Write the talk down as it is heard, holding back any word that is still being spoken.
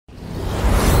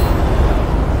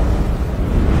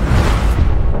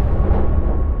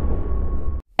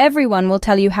Everyone will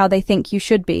tell you how they think you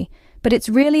should be, but it's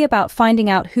really about finding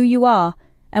out who you are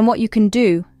and what you can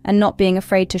do and not being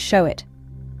afraid to show it.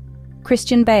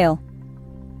 Christian Bale.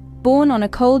 Born on a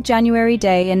cold January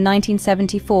day in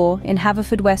 1974 in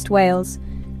Haverfordwest, Wales,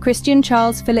 Christian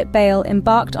Charles Philip Bale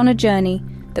embarked on a journey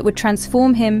that would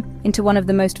transform him into one of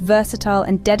the most versatile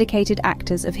and dedicated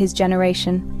actors of his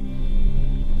generation.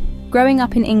 Growing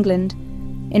up in England,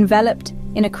 enveloped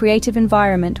in a creative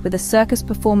environment with a circus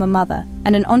performer mother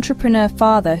and an entrepreneur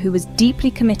father who was deeply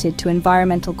committed to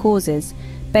environmental causes,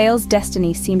 Bale's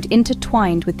destiny seemed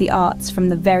intertwined with the arts from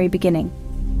the very beginning.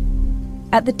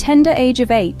 At the tender age of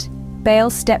 8, Bale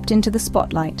stepped into the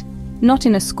spotlight, not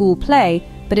in a school play,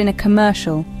 but in a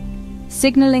commercial,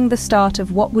 signaling the start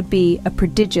of what would be a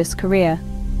prodigious career.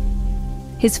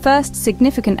 His first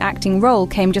significant acting role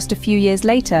came just a few years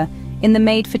later in the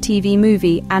made-for-TV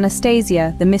movie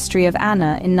Anastasia, The Mystery of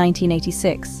Anna in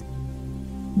 1986.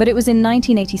 But it was in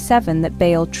 1987 that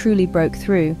Bale truly broke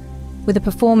through, with a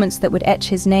performance that would etch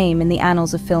his name in the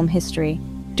annals of film history.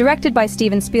 Directed by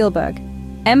Steven Spielberg,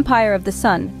 Empire of the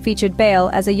Sun featured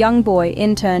Bale as a young boy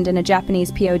interned in a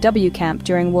Japanese POW camp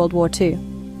during World War II.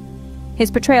 His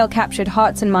portrayal captured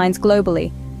hearts and minds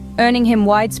globally, earning him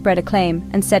widespread acclaim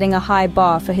and setting a high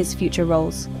bar for his future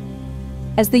roles.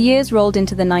 As the years rolled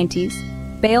into the 90s,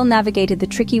 Bale navigated the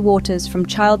tricky waters from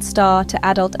child star to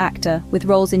adult actor with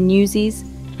roles in Newsies,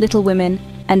 Little Women,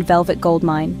 and Velvet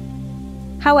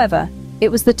Goldmine. However, it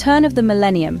was the turn of the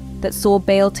millennium that saw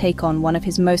Bale take on one of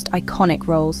his most iconic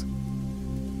roles.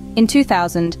 In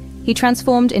 2000, he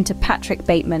transformed into Patrick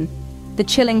Bateman, the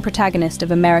chilling protagonist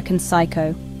of American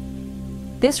Psycho.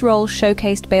 This role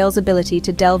showcased Bale's ability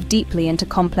to delve deeply into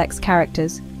complex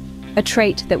characters, a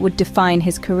trait that would define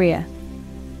his career.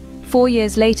 4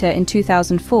 years later, in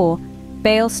 2004,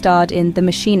 Bale starred in The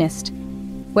Machinist,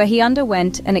 where he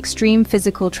underwent an extreme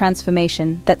physical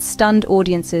transformation that stunned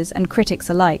audiences and critics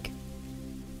alike.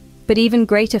 But even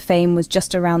greater fame was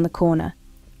just around the corner.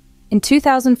 In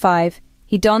 2005,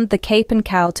 he donned the cape and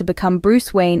cowl to become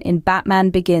Bruce Wayne in Batman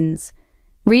Begins,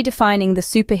 redefining the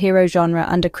superhero genre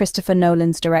under Christopher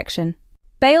Nolan's direction.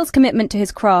 Bale's commitment to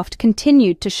his craft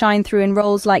continued to shine through in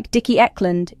roles like Dickie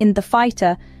Eklund in The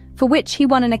Fighter, for which he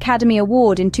won an Academy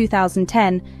Award in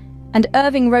 2010, and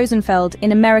Irving Rosenfeld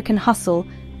in American Hustle,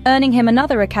 earning him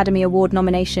another Academy Award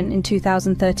nomination in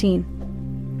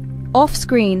 2013.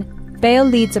 Off-screen, Bale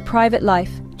leads a private life,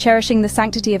 cherishing the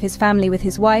sanctity of his family with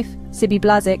his wife, Sibby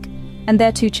Blazek, and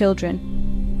their 2 children.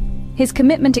 His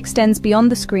commitment extends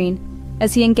beyond the screen,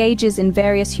 as he engages in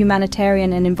various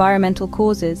humanitarian and environmental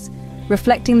causes,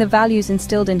 reflecting the values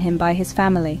instilled in him by his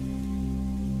family.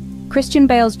 Christian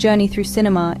Bale's journey through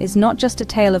cinema is not just a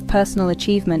tale of personal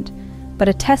achievement, but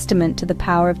a testament to the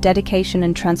power of dedication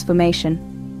and transformation.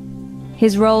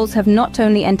 His roles have not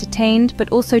only entertained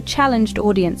but also challenged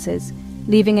audiences,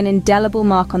 leaving an indelible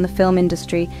mark on the film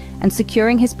industry and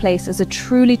securing his place as a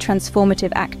truly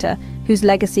transformative actor whose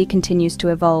legacy continues to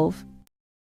evolve.